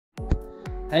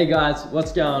Hey guys,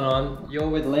 what's going on? You're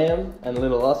with Liam and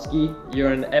little Oski.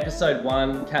 You're in episode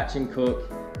 1, Catch and Cook,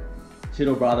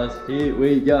 Chittlebrothers. Here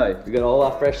we go. We got all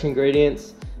our fresh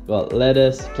ingredients. We've got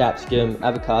lettuce, capsicum,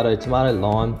 avocado, tomato,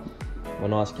 lime. A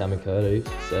nice kamikado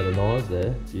set of knives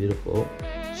there, beautiful.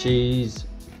 Cheese,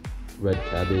 red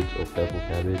cabbage or purple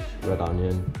cabbage, red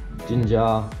onion,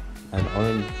 ginger and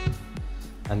orange.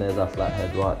 And there's our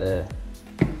flathead right there.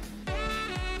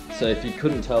 So if you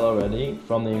couldn't tell already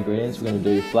from the ingredients, we're going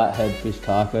to do flathead fish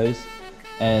tacos,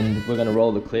 and we're going to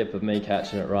roll the clip of me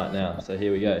catching it right now. So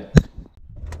here we go.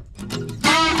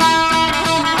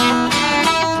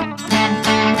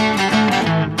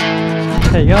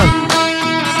 How you going?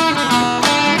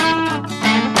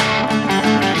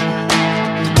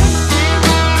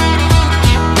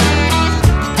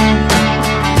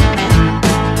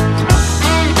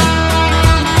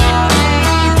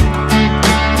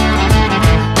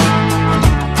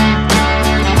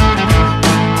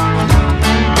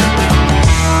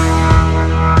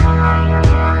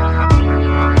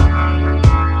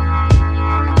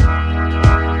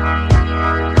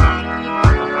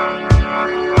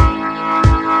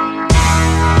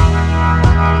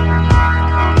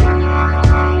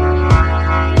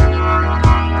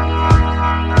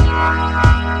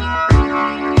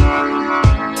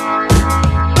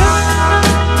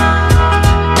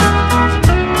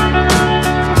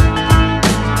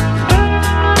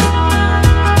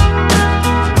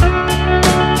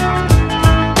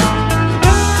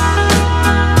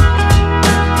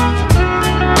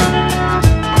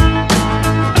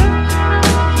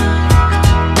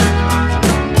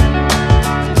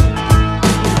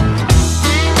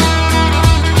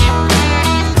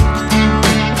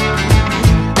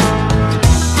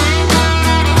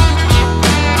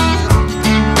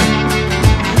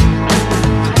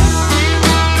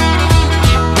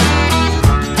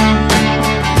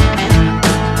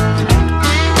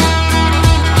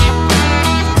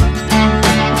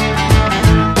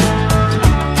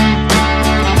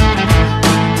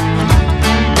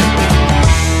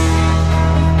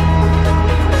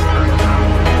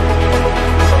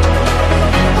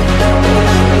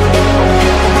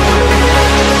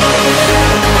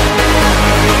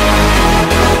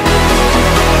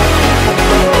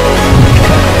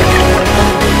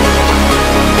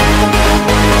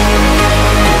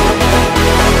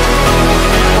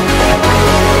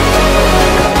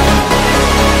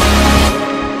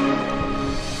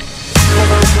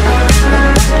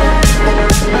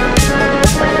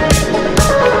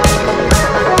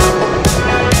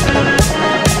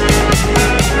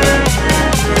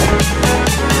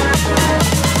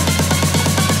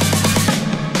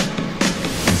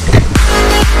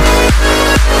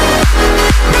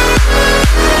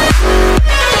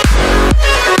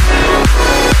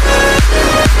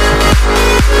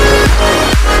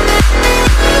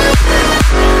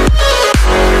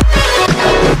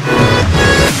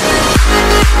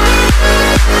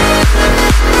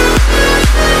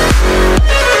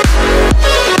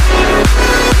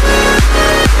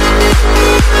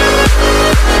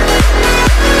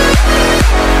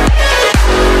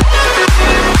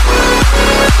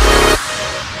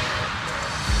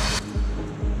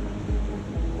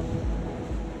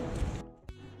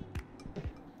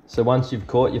 So once you've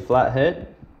caught your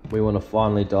flathead, we want to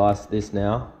finely dice this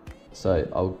now. So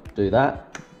I'll do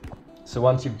that. So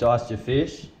once you've diced your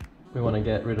fish, we want to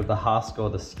get rid of the husk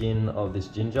or the skin of this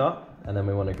ginger, and then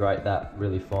we want to grate that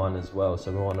really fine as well.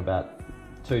 So we want about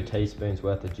 2 teaspoons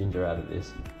worth of ginger out of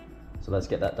this. So let's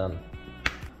get that done.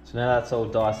 So now that's all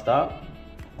diced up.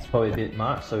 It's probably a bit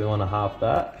much, so we want to half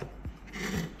that.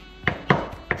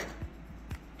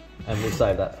 And we'll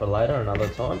save that for later, another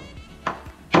time.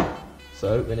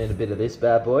 So we need a bit of this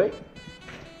bad boy,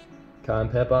 cayenne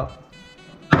pepper,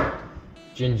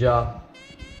 ginger.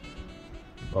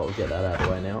 Well, we'll get that out of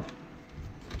the way now.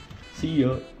 See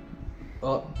ya.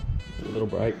 Oh, a little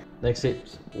break. Next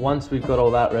tips, once we've got all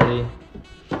that ready,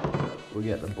 we'll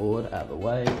get the board out of the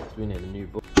way because we need a new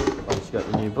board. Once you've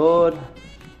got the new board,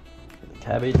 get the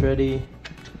cabbage ready,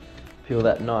 peel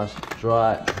that nice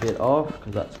dry bit off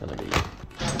because that's going to be,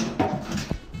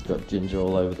 got ginger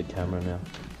all over the camera now.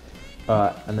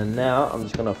 Alright, and then now I'm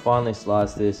just going to finely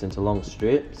slice this into long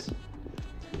strips.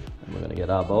 And we're going to get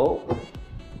our bowl.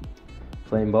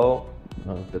 Clean bowl.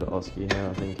 Oh, a bit of Oski here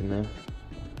I think in there.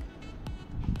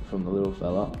 From the little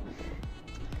fella.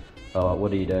 Alright,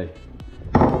 what do you do?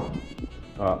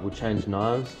 Alright, we'll change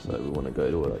knives. So we want to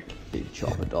go to a big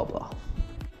chopper doppler.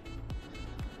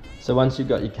 So once you've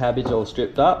got your cabbage all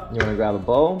stripped up, you want to grab a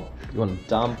bowl. You want to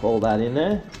dump all that in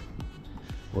there.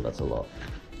 Well, that's a lot.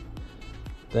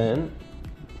 Then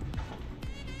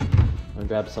and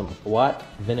grab some white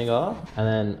vinegar and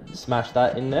then smash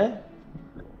that in there.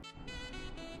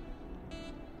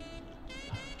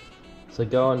 So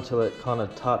go until it kind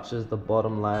of touches the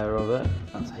bottom layer of it.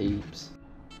 That's heaps.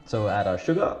 So we'll add our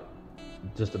sugar,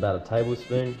 just about a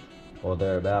tablespoon or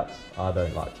thereabouts. I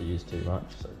don't like to use too much,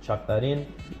 so chuck that in.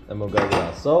 Then we'll go with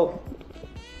our salt.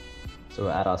 So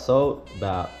we'll add our salt,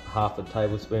 about half a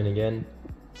tablespoon again.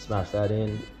 Smash that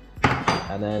in.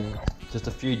 And then just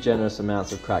a few generous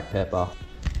amounts of cracked pepper.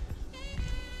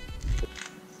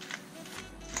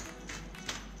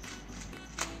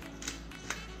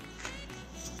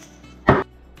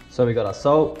 So we got our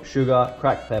salt, sugar,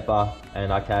 cracked pepper,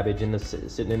 and our cabbage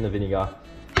sitting in the vinegar.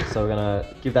 So we're gonna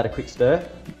give that a quick stir.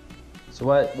 So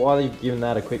while you're giving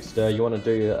that a quick stir, you want to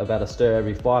do about a stir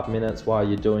every 5 minutes while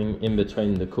you're doing in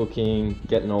between the cooking,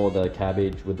 getting all the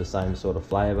cabbage with the same sort of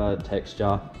flavour,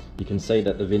 texture. You can see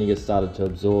that the vinegar started to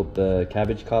absorb the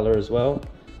cabbage colour as well.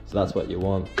 So that's what you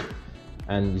want.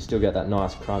 And you still get that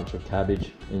nice crunch of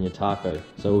cabbage in your taco.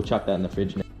 So we'll chuck that in the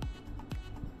fridge now.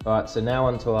 Alright, so now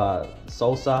onto our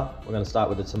salsa. We're going to start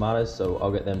with the tomatoes, so I'll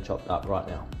get them chopped up right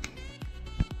now.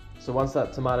 So once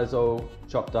that tomato's all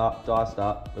chopped up, diced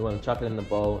up, we want to chuck it in the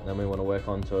bowl, and then we want to work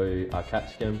onto our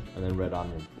capsicum and then red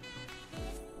onion.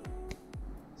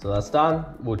 So that's done.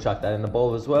 We'll chuck that in the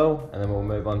bowl as well, and then we'll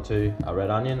move on to our red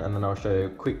onion, and then I'll show you a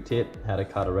quick tip how to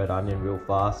cut a red onion real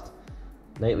fast,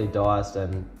 neatly diced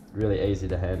and really easy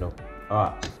to handle.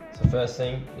 Alright, so first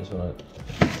thing, you just want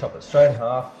to chop it straight in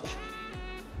half.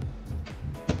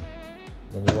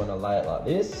 Then you want to lay it like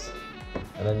this,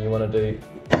 and then you want to do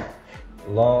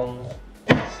long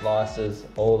slices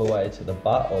all the way to the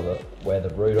butt, or where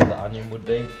the root of the onion would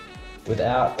be,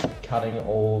 without cutting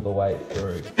all the way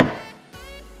through.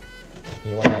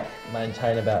 You want to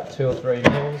maintain about 2 or 3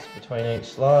 mils between each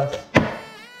slice.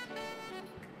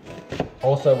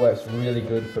 Also works really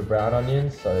good for brown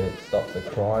onions, so it stops the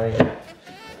crying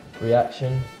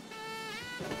reaction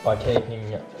by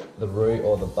keeping the root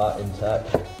or the butt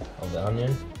intact of the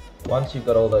onion. Once you've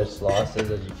got all those slices,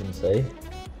 as you can see,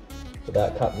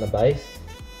 without cutting the base,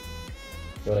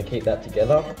 you want to keep that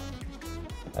together,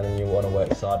 and then you want to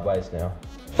work sideways now.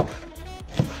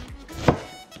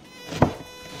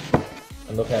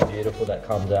 And look how beautiful that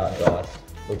comes out, guys.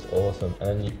 Looks awesome.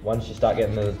 And then once you start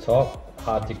getting to the top,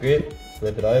 hard to grip,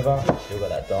 flip it over, still got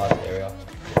that diced area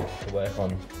to work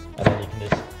on. And then you can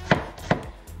just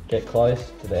get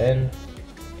close to the end.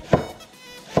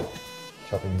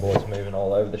 Chopping boards moving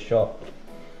all over the shop.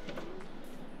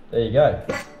 There you go.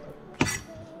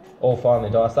 All finely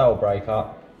diced, that will break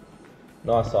up.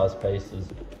 Nice sized pieces.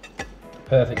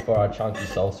 Perfect for our chunky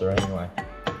salsa anyway.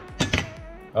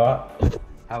 Alright,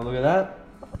 have a look at that.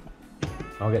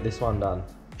 I'll get this one done.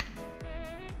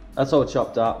 That's all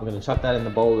chopped up. We're going to chuck that in the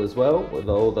bowl as well with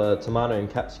all the tomato and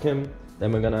capsicum.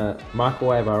 Then we're going to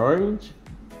microwave our orange,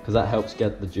 because that helps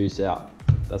get the juice out.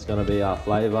 That's going to be our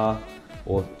flavour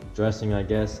or dressing, I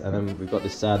guess. And then we've got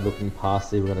this sad looking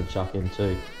parsley we're going to chuck in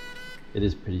too. It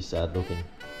is pretty sad looking.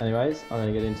 Anyways, I'm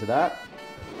going to get into that.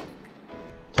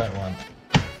 Don't want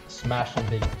smashing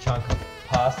big chunk of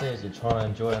parsley as you're trying to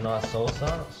enjoy a nice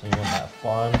salsa. So you want that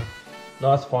fine,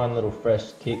 nice fine little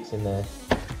fresh kicks in there.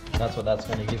 That's what that's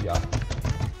going to give you.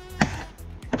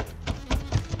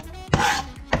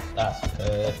 That's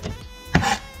perfect.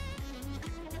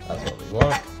 That's what we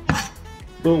want.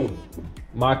 Boom.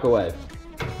 Microwave.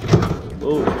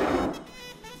 Boom.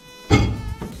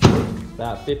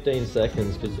 About 15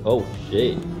 seconds, because, oh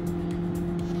shit.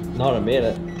 Not a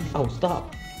minute. Oh,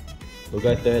 stop. We'll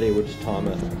go 30, we'll just time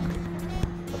it.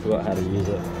 I forgot how to use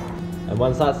it. And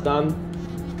once that's done,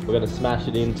 we're going to smash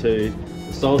it into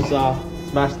the salsa,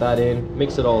 smash that in,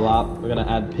 mix it all up. We're going to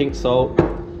add pink salt,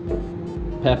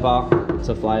 pepper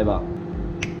to flavour.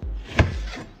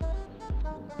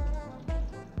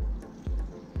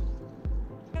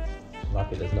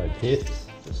 Lucky there's no pits,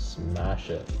 just smash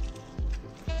it.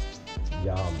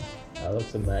 Yum, that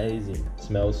looks amazing.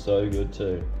 Smells so good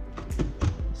too.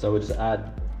 So we'll just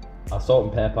add our salt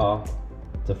and pepper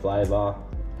to flavour,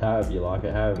 however you like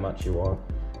it, however much you want.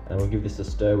 And we'll give this a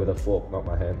stir with a fork, not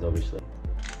my hands obviously.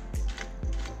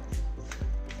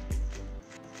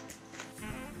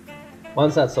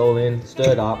 Once that's all in,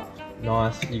 stirred up,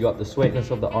 nice, you got the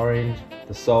sweetness of the orange,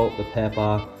 the salt, the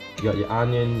pepper, you got your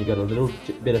onion, you got a little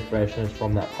bit of freshness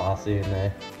from that parsley in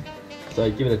there. So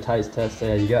give it a taste test, see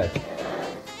how you go.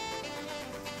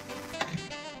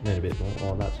 Need a bit more.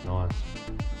 Oh, that's nice.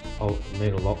 Oh,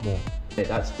 need a lot more. Yeah,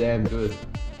 that's damn good.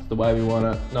 It's the way we want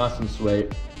it. Nice and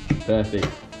sweet. Perfect.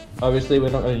 Obviously,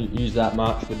 we're not going to use that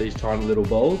much with these tiny little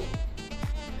bowls.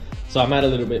 So I made a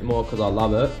little bit more because I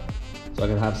love it. So I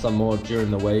can have some more during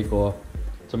the week or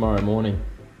tomorrow morning.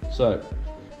 So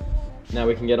now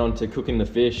we can get on to cooking the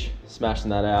fish, smashing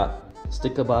that out.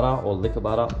 Sticker butter or liquor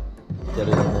butter, get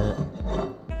it in there.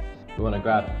 We want to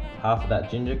grab half of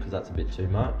that ginger because that's a bit too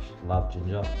much. Love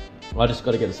ginger. I just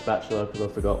got to get a spatula because I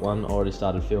forgot one. I already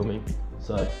started filming,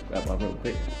 so grab one real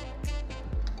quick.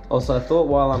 Also, I thought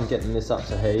while I'm getting this up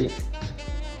to heat,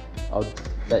 I'll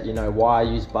let you know why I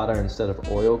use butter instead of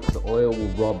oil, because the oil will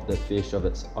rob the fish of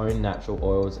its own natural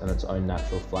oils and its own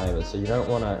natural flavour. So you don't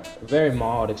want to, very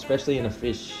mild, especially in a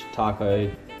fish taco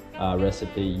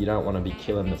recipe, you don't want to be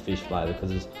killing the fish flavour because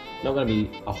there's not going to be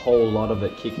a whole lot of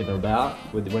it kicking about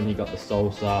with when you got the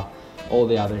salsa, all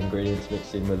the other ingredients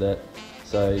mixed in with it.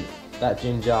 So that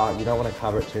ginger, you don't want to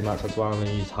cover it too much, that's why I'm going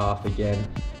to use half again.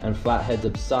 And flatheads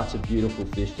are such a beautiful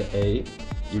fish to eat.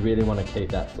 You really want to keep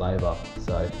that flavour,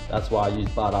 so that's why I use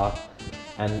butter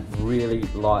and really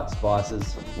light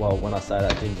spices. Well, when I say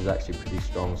that, ginger is actually pretty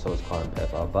strong, so it's cayenne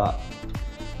pepper, but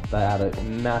they add a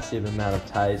massive amount of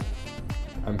taste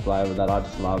and flavour that I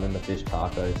just love in the fish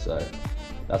taco, so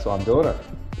that's why I'm doing it.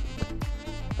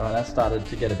 Alright, that started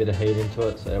to get a bit of heat into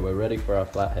it, so we're ready for our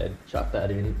flathead. Chuck that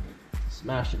in,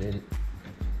 smash it in.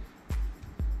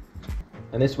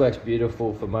 And this works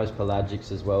beautiful for most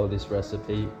pelagics as well, this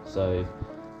recipe. So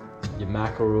your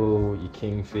mackerel, your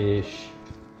kingfish,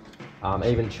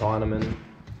 even Chinaman,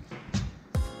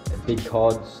 big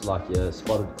cods like your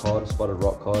spotted cod, spotted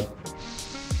rock cod.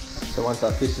 So once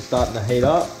our fish is starting to heat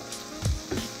up,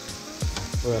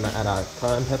 we're going to add our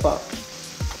cayenne pepper.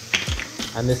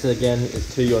 And this again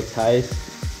is to your taste.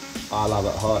 I love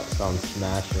it hot, so I'm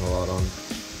smashing a lot on.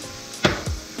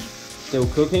 Still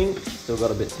cooking, still got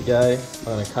a bit to go. I'm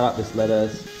going to cut up this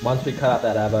lettuce. Once we cut up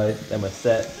that avo, then we're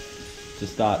set to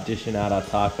start dishing out our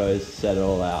tacos, set it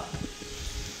all out.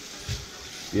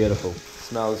 Beautiful.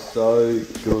 Smells so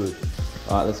good.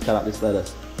 Alright, let's cut up this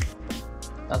lettuce.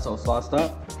 That's all sliced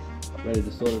up, ready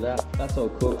to sort it out. That's all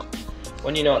cooked.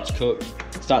 When you know it's cooked,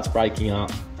 it starts breaking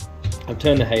up. I've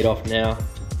turned the heat off now.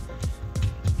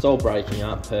 It's all breaking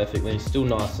up perfectly, still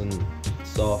nice and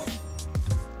soft.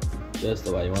 Just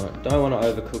the way you want it. Don't want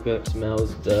to overcook it,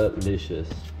 smells delicious.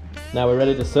 Now we're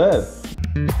ready to serve.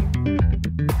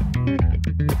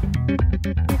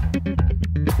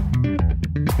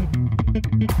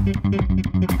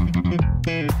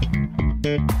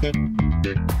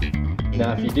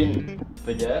 Now if you didn't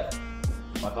forget,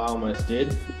 like I almost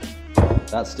did,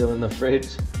 that's still in the fridge.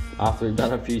 After we've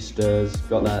done a few stirs,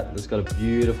 got that, it's got a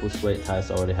beautiful sweet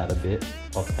taste. I already had a bit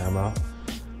off camera.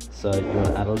 So you want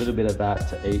to add a little bit of that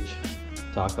to each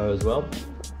taco as well.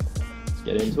 Let's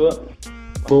get into it.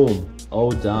 Boom,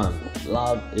 all done.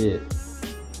 Love it.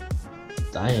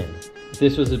 Damn.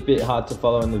 This was a bit hard to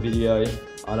follow in the video.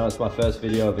 I know it's my first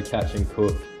video of a catch and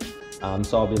cook.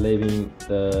 So I'll be leaving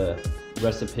the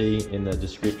recipe in the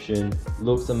description.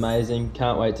 Looks amazing,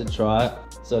 can't wait to try it.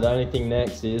 So the only thing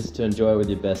next is to enjoy with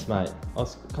your best mate.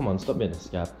 Oh, come on, stop being a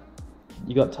scab.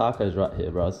 You got tacos right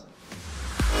here, bros.